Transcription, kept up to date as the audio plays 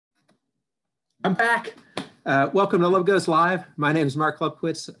I'm back. Welcome to Love Goes Live. My name is Mark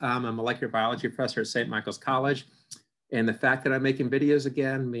Lubkowitz. I'm a molecular biology professor at St. Michael's College. And the fact that I'm making videos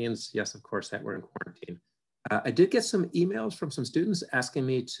again means, yes, of course, that we're in quarantine. I did get some emails from some students asking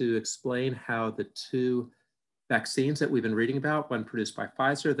me to explain how the two vaccines that we've been reading about, one produced by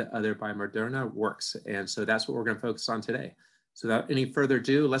Pfizer, the other by Moderna, works. And so that's what we're going to focus on today. So without any further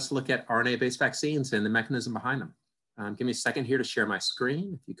ado, let's look at RNA-based vaccines and the mechanism behind them. Give me a second here to share my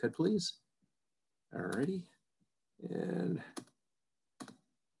screen, if you could, please. Alrighty, and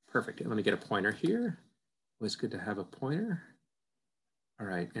perfect. And let me get a pointer here. Always good to have a pointer. All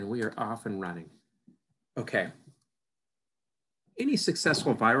right, and we are off and running. Okay. Any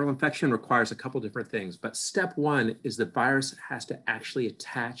successful viral infection requires a couple different things, but step one is the virus has to actually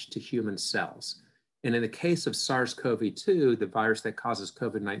attach to human cells. And in the case of SARS-CoV-2, the virus that causes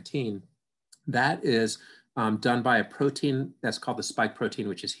COVID-19, that is done by a protein that's called the spike protein,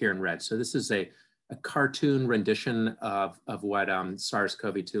 which is here in red. So this is a cartoon rendition of what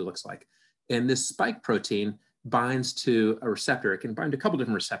SARS-CoV-2 looks like. And this spike protein binds to a receptor. It can bind to a couple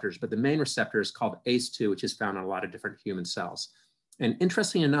different receptors, but the main receptor is called ACE2, which is found on a lot of different human cells. And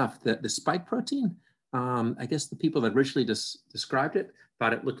interesting enough, the spike protein, I guess the people that originally described it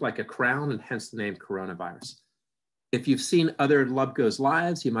thought it looked like a crown, and hence the name coronavirus. If you've seen other Love Goes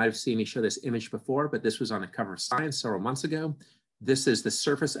Lives, you might have seen me show this image before, but this was on the cover of Science several months ago. This is the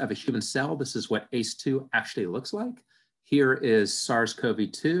surface of a human cell. This is what ACE2 actually looks like. Here is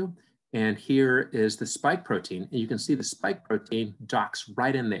SARS-CoV-2, and here is the spike protein. And you can see the spike protein docks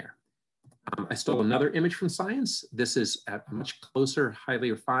right in there. I stole another image from Science. This is a much closer, highly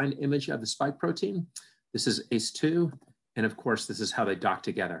refined image of the spike protein. This is ACE2, and of course, this is how they dock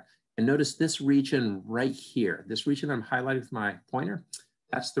together. And notice this region right here, this region I'm highlighting with my pointer,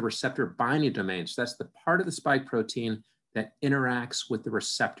 that's the receptor binding domain. So that's the part of the spike protein that interacts with the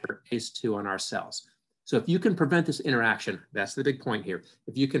receptor ACE2 on our cells. So if you can prevent this interaction, that's the big point here.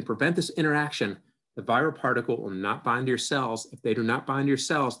 If you can prevent this interaction, the viral particle will not bind to your cells. If they do not bind to your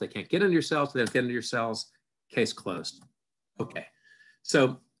cells, they can't get into your cells. They don't get into your cells, case closed. Okay,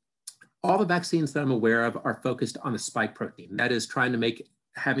 so all the vaccines that I'm aware of are focused on the spike protein. That is trying to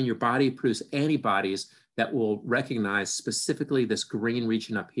having your body produce antibodies that will recognize specifically this green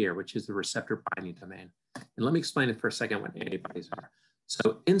region up here, which is the receptor binding domain. And let me explain it for a second what antibodies are.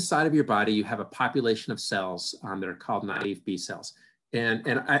 So inside of your body, you have a population of cells that are called naive B cells.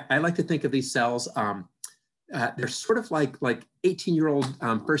 And I like to think of these cells, they're sort of like 18-year-old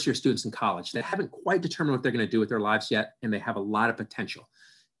first-year students in college. They haven't quite determined what they're going to do with their lives yet, and they have a lot of potential.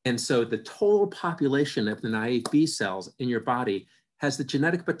 And so the total population of the naive B cells in your body has the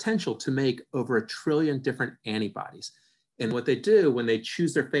genetic potential to make over 1 trillion different antibodies. And what they do when they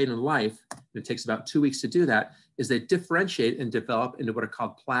choose their fate in life, and it takes about 2 weeks to do that, is they differentiate and develop into what are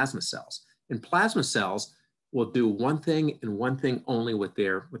called plasma cells. And plasma cells will do one thing and one thing only with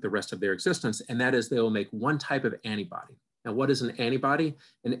the rest of their existence, and that is they will make one type of antibody. Now, what is an antibody?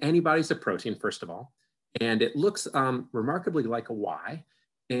 An antibody is a protein, first of all, and it looks remarkably like a Y,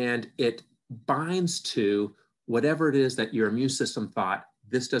 and it binds to whatever it is that your immune system thought,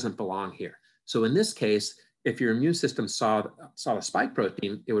 this doesn't belong here. So in this case, if your immune system saw the spike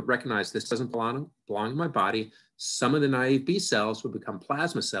protein, it would recognize this doesn't belong in my body. Some of the naive B cells would become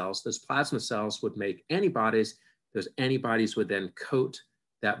plasma cells. Those plasma cells would make antibodies. Those antibodies would then coat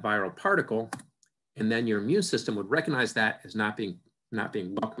that viral particle, and then your immune system would recognize that as not being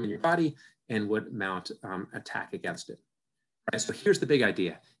welcome in your body and would mount attack against it. All right, so here's the big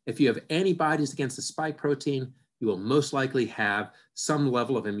idea. If you have antibodies against the spike protein, you will most likely have some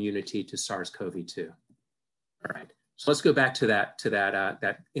level of immunity to SARS-CoV-2. All right, so let's go back to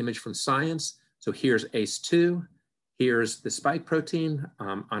that image from Science. So here's ACE2, here's the spike protein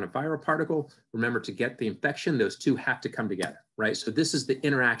on a viral particle. Remember, to get the infection, those two have to come together, right? So this is the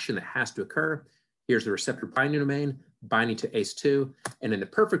interaction that has to occur. Here's the receptor binding domain binding to ACE2. And in the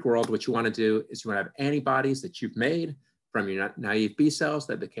perfect world, what you want to do is you want to have antibodies that you've made from your naive B cells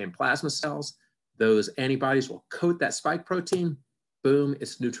that became plasma cells. Those antibodies will coat that spike protein. Boom,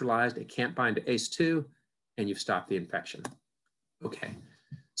 it's neutralized. It can't bind to ACE2, and you've stopped the infection. Okay,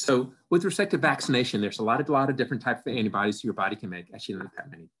 so with respect to vaccination, there's a lot of different types of antibodies your body can make. Actually, not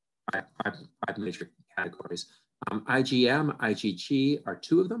that many, five major categories. IgM, IgG are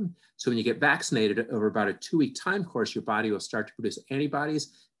two of them. So when you get vaccinated, over about a 2-week time course, your body will start to produce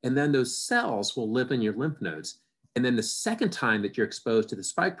antibodies, and then those cells will live in your lymph nodes. And then the second time that you're exposed to the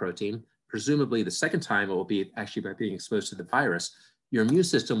spike protein, presumably the second time it will be actually by being exposed to the virus, your immune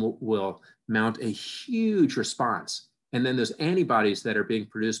system will mount a huge response. And then those antibodies that are being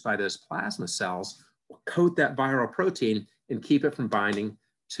produced by those plasma cells will coat that viral protein and keep it from binding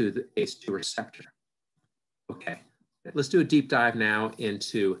to the ACE2 receptor. Okay, let's do a deep dive now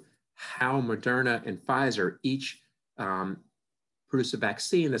into how Moderna and Pfizer each produce a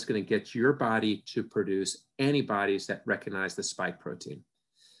vaccine that's going to get your body to produce antibodies that recognize the spike protein.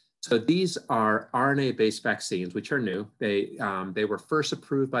 So these are RNA-based vaccines, which are new. They were first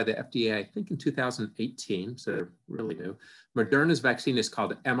approved by the FDA, I think in 2018, so they're really new. Moderna's vaccine is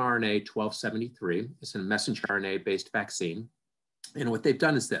called mRNA-1273. It's a messenger RNA-based vaccine. And what they've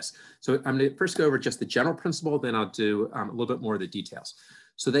done is this. So I'm going to first go over just the general principle, then I'll do a little bit more of the details.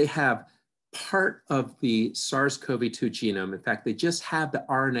 So they have part of the SARS-CoV-2 genome. In fact, they just have the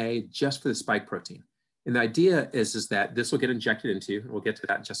RNA just for the spike protein. And the idea is that this will get injected into you, and we'll get to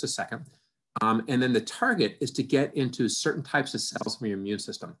that in just a second. And then the target is to get into certain types of cells from your immune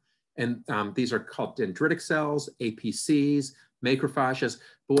system. And these are called dendritic cells, APCs, macrophages.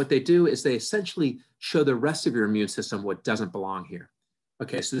 But what they do is they essentially show the rest of your immune system what doesn't belong here.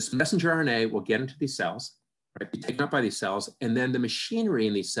 Okay, so this messenger RNA will get into these cells, right, be taken up by these cells, and then the machinery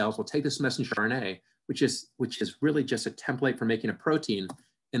in these cells will take this messenger RNA, which is really just a template for making a protein,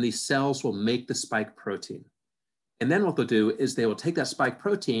 and these cells will make the spike protein. And then what they'll do is they will take that spike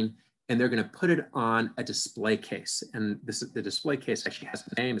protein and they're going to put it on a display case. And the display case actually has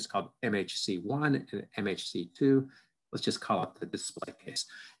a name. It's called MHC1 and MHC2. Let's just call it the display case.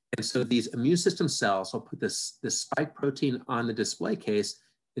 And so these immune system cells will put this spike protein on the display case.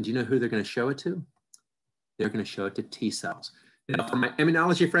 And do you know who they're going to show it to? They're going to show it to T cells. Now, for my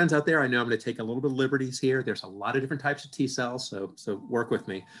immunology friends out there, I know I'm going to take a little bit of liberties here. There's a lot of different types of T cells, so work with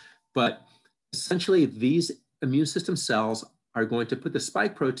me. But essentially, these immune system cells are going to put the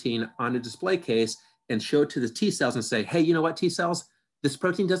spike protein on a display case and show it to the T cells and say, hey, you know what, T cells? This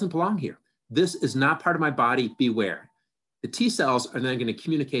protein doesn't belong here. This is not part of my body. Beware. The T cells are then going to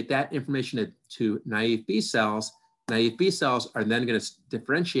communicate that information to naive B cells. Naive B cells are then going to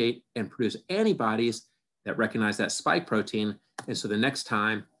differentiate and produce antibodies that recognize that spike protein. And so the next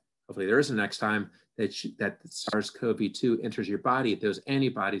time, hopefully there is a next time, that SARS-CoV-2 enters your body, those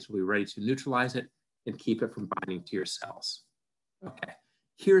antibodies will be ready to neutralize it and keep it from binding to your cells. Okay,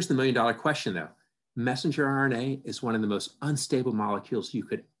 here's the million-dollar question though. Messenger RNA is one of the most unstable molecules you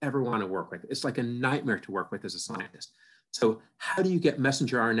could ever want to work with. It's like a nightmare to work with as a scientist. So how do you get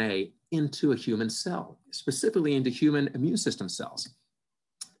messenger RNA into a human cell, specifically into human immune system cells?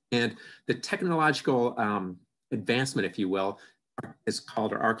 And the technological advancement, if you will, is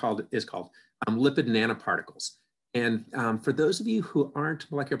called lipid nanoparticles. And for those of you who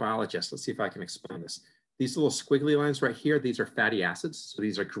aren't molecular biologists, let's see if I can explain this. These little squiggly lines right here, these are fatty acids. So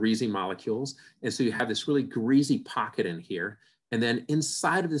these are greasy molecules. And so you have this really greasy pocket in here. And then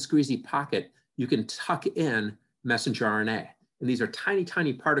inside of this greasy pocket, you can tuck in messenger RNA. And these are tiny,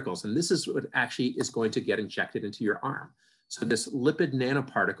 tiny particles. And this is what actually is going to get injected into your arm. So this lipid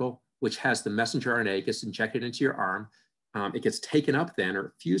nanoparticle, which has the messenger RNA, gets injected into your arm. It gets taken up then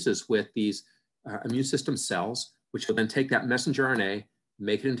or fuses with these immune system cells, which will then take that messenger RNA,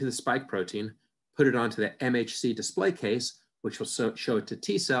 make it into the spike protein, put it onto the MHC display case, which will show it to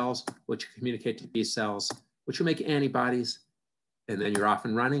T cells, which will communicate to B cells, which will make antibodies. And then you're off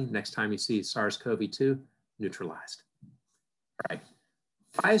and running. Next time you see SARS-CoV-2, neutralized. All right.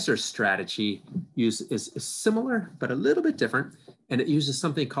 Pfizer's strategy is similar, but a little bit different. And it uses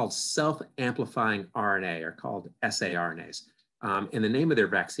something called self-amplifying RNA, or called saRNAs. And the name of their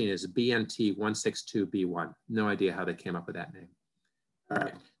vaccine is BNT162b1. No idea how they came up with that name. All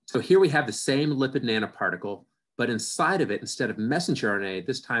right. So here we have the same lipid nanoparticle, but inside of it, instead of messenger RNA,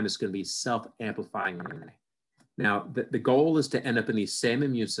 this time it's going to be self-amplifying RNA. Now, the goal is to end up in these same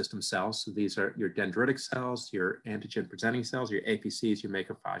immune system cells. So these are your dendritic cells, your antigen-presenting cells, your APCs, your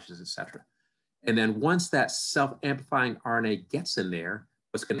macrophages, et cetera. And then once that self-amplifying RNA gets in there,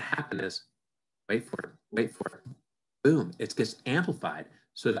 what's going to happen is, wait for it, boom, it gets amplified.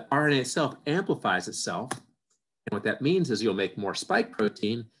 So the RNA itself amplifies itself. And what that means is you'll make more spike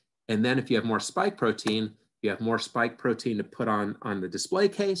protein. And then if you have more spike protein, you have more spike protein to put on the display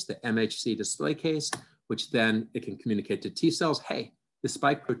case, the MHC display case, which then it can communicate to T cells, hey, the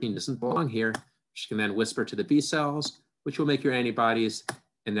spike protein doesn't belong here, which can then whisper to the B cells, which will make your antibodies.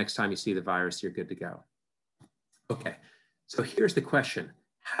 And next time you see the virus, you're good to go. Okay, so here's the question.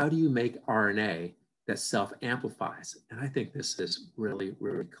 How do you make RNA that self-amplifies? And I think this is really,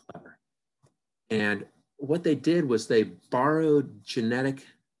 really clever. And what they did was they borrowed a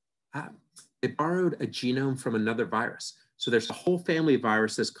genome from another virus. So there's a whole family of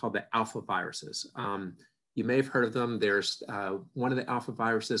viruses called the alpha viruses. You may have heard of them. There's one of the alpha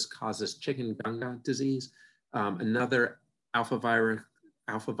viruses causes chikungunya disease. Another alpha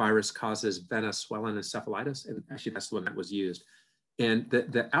virus causes Venezuelan encephalitis. And actually that's the one that was used. And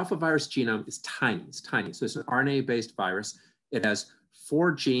the alpha virus genome is tiny, it's tiny. So it's an RNA-based virus. It has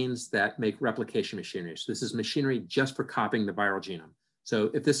 4 genes that make replication machinery. So this is machinery just for copying the viral genome. So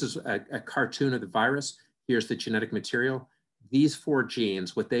if this is a cartoon of the virus, here's the genetic material. These 4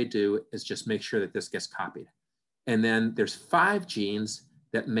 genes, what they do is just make sure that this gets copied. And then there's 5 genes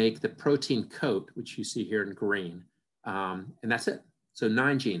that make the protein coat, which you see here in green. And that's it. So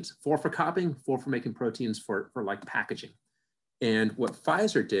 9 genes, 4 for copying, 4 for making proteins for like packaging. And what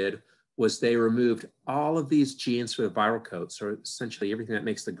Pfizer did was they removed all of these genes for the viral coat, so essentially everything that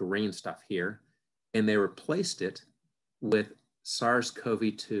makes the green stuff here, and they replaced it with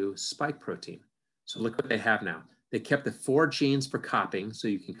SARS-CoV-2 spike protein. So look what they have now. They kept the 4 genes for copying, so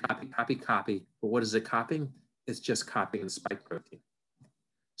you can copy, copy, copy, but what is it copying? It's just copying the spike protein.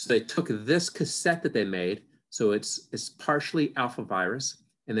 So they took this cassette that they made, so it's partially alpha virus,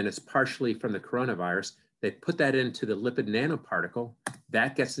 and then it's partially from the coronavirus. They put that into the lipid nanoparticle.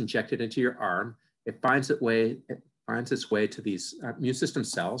 That gets injected into your arm. It finds its way to these immune system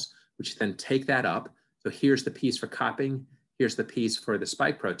cells, which then take that up. So here's the piece for copying. Here's the piece for the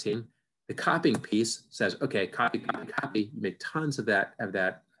spike protein. The copying piece says, okay, copy, copy, copy. You make tons of that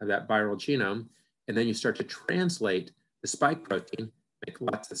viral genome, and then you start to translate the spike protein, make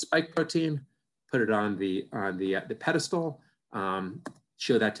lots of spike protein, put it on the pedestal.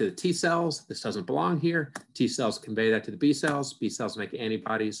 Show that to the T cells. This doesn't belong here. T cells convey that to the B cells. B cells make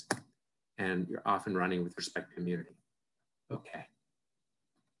antibodies, and you're off and running with respect to immunity. Okay.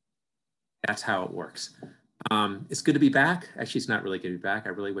 That's how it works. It's good to be back. Actually, it's not really good to be back. I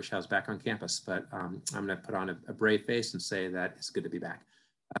really wish I was back on campus, but I'm going to put on a brave face and say that it's good to be back.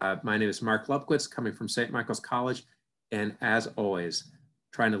 My name is Mark Lupkwitz, coming from St. Michael's College, and as always,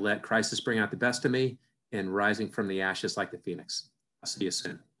 trying to let crisis bring out the best of me and rising from the ashes like the phoenix. I'll see you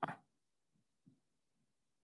soon.